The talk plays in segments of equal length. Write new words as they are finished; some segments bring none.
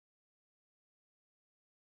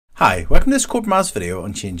Hi, welcome to this Corporate Maths video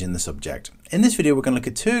on changing the subject. In this video we're going to look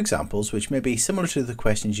at two examples which may be similar to the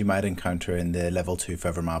questions you might encounter in the Level 2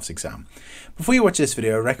 Further Maths exam. Before you watch this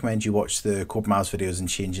video, I recommend you watch the Corporate Maths videos on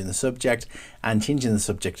changing the subject and changing the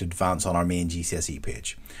subject advanced on our main GCSE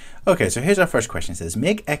page. Okay, so here's our first question. It says,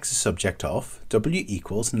 make x a subject of w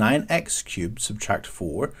equals 9x cubed subtract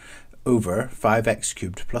 4 over 5x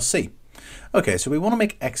cubed plus c. Okay, so we want to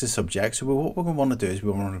make x a subject, so what we want to do is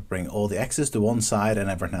we want to bring all the x's to one side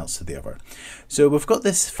and everything else to the other. So we've got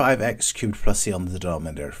this 5x cubed plus c on the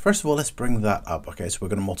denominator. First of all, let's bring that up. Okay, so we're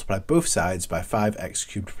going to multiply both sides by 5x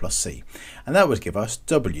cubed plus c. And that would give us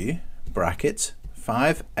w brackets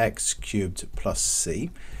 5x cubed plus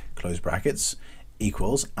c, close brackets,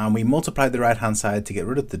 equals, and we multiply the right hand side to get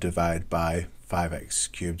rid of the divide by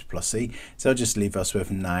 5x cubed plus c. So it'll just leave us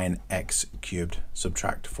with 9x cubed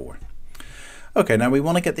subtract 4. Okay, now we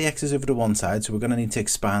want to get the x's over to one side, so we're going to need to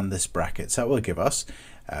expand this bracket. So that will give us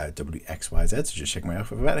wxyz, so just checking my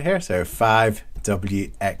alphabet here. So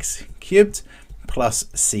 5wx cubed plus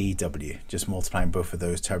cw, just multiplying both of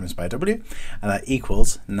those terms by w, and that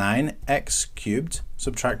equals 9x cubed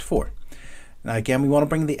subtract 4. Now again, we want to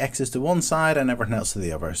bring the x's to one side and everything else to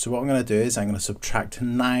the other. So what I'm going to do is I'm going to subtract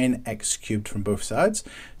 9x cubed from both sides.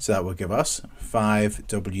 So that will give us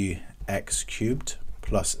 5wx cubed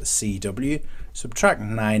plus cw, subtract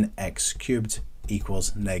 9x cubed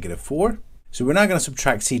equals negative 4. So we're now going to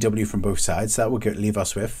subtract cw from both sides. So that will leave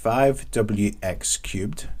us with 5wx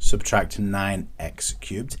cubed subtract 9x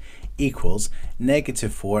cubed equals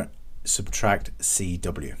negative 4 subtract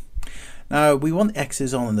cw. Now we want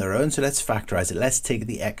x's on their own, so let's factorize it. Let's take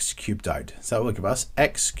the x cubed out. So that will give us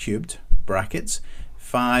x cubed brackets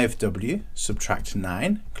 5w subtract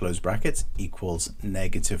 9 close brackets equals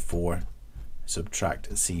negative 4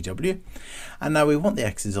 subtract cw. And now we want the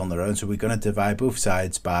x's on their own, so we're going to divide both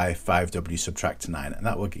sides by 5w subtract 9, and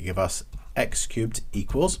that will give us x cubed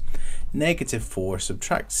equals negative 4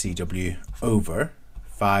 subtract cw over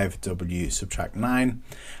 5w subtract 9.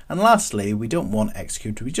 And lastly, we don't want x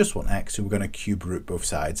cubed, we just want x, so we're going to cube root both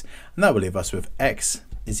sides, and that will leave us with x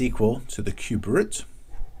is equal to the cube root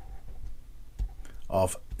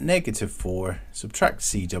of negative 4 subtract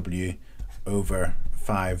cw over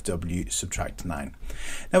 5w subtract 9.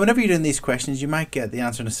 Now whenever you're doing these questions, you might get the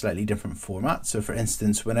answer in a slightly different format. So for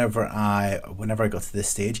instance, whenever I got to this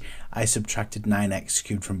stage, I subtracted 9x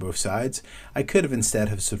cubed from both sides. I could have instead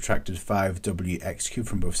have subtracted 5wx cubed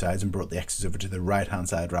from both sides and brought the x's over to the right hand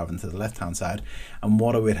side rather than to the left hand side, and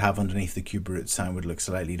what I would have underneath the cube root sign would look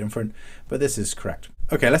slightly different, but this is correct.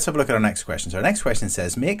 Okay, let's have a look at our next question. So our next question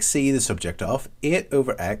says, make c the subject of 8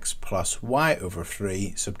 over x plus y over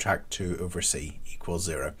 3 subtract 2 over c equals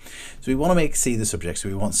 0. So we want to make c the subject, so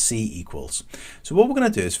we want c equals. So what we're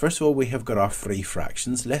going to do is, first of all, we have got our three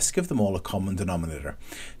fractions. Let's give them all a common denominator.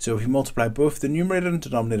 So if we multiply both the numerator and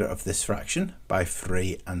denominator of this fraction by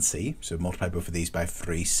 3 and c, so multiply both of these by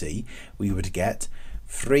 3c, we would get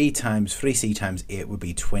 3c times 8 would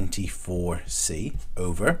be 24c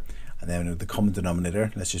over, and then the common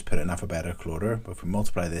denominator, let's just put it in alphabetical order, but if we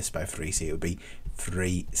multiply this by 3c, it would be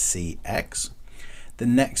 3cx. The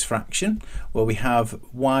next fraction, well, we have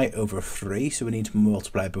y over 3, so we need to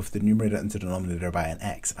multiply both the numerator and the denominator by an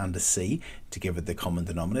x and a c to give it the common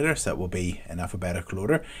denominator, so that will be in alphabetical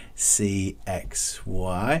order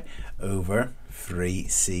cxy over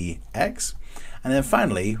 3cx. And then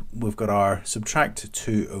finally, we've got our subtract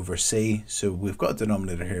 2 over c. So we've got a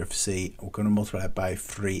denominator here of c. We're going to multiply it by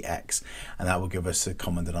 3x, and that will give us a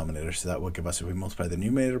common denominator. So that will give us, if we multiply the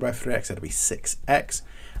numerator by 3x, that'll be 6x,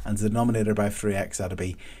 and the denominator by 3x, that'll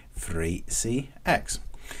be 3cx.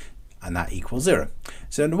 And that equals 0.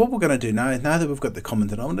 So what we're going to do now that we've got the common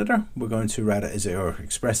denominator, we're going to write it as or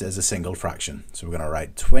express it as a single fraction. So we're going to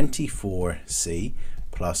write 24c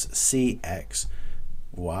plus cx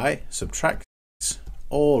y subtract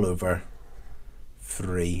all over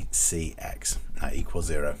 3cx. That equals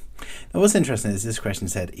 0. Now what's interesting is this question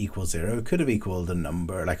said equals 0. It could have equaled a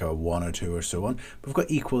number like a 1 or 2 or so on, but we've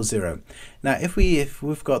got equals 0. Now if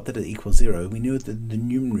we've got that it equals 0, we know that the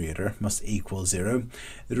numerator must equal 0.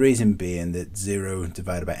 The reason being that 0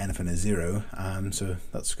 divided by anything is 0, so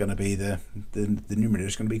that's going to be the numerator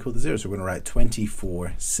is going to be equal to 0. So we're going to write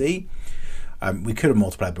 24c. We could have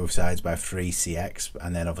multiplied both sides by 3cx,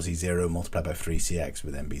 and then obviously 0 multiplied by 3cx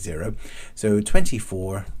would then be 0. So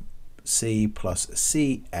 24 c plus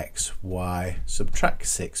cxy subtract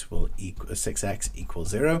 6x equals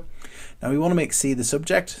 0. Now we want to make c the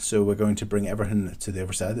subject, so we're going to bring everything to the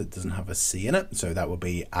other side that doesn't have a c in it. So that will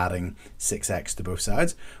be adding 6x to both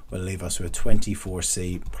sides will leave us with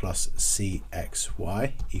 24c plus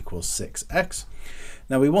cxy equals 6x.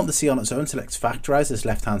 Now we want the c on its own, so let's factorize this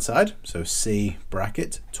left hand side. So c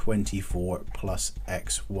bracket 24 plus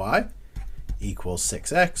xy equals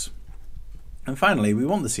 6x. And finally, we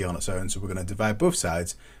want the c on its own, so we're going to divide both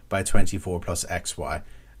sides by 24 plus xy,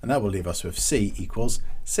 and that will leave us with c equals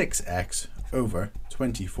 6x over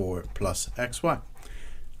 24 plus xy.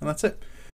 And that's it.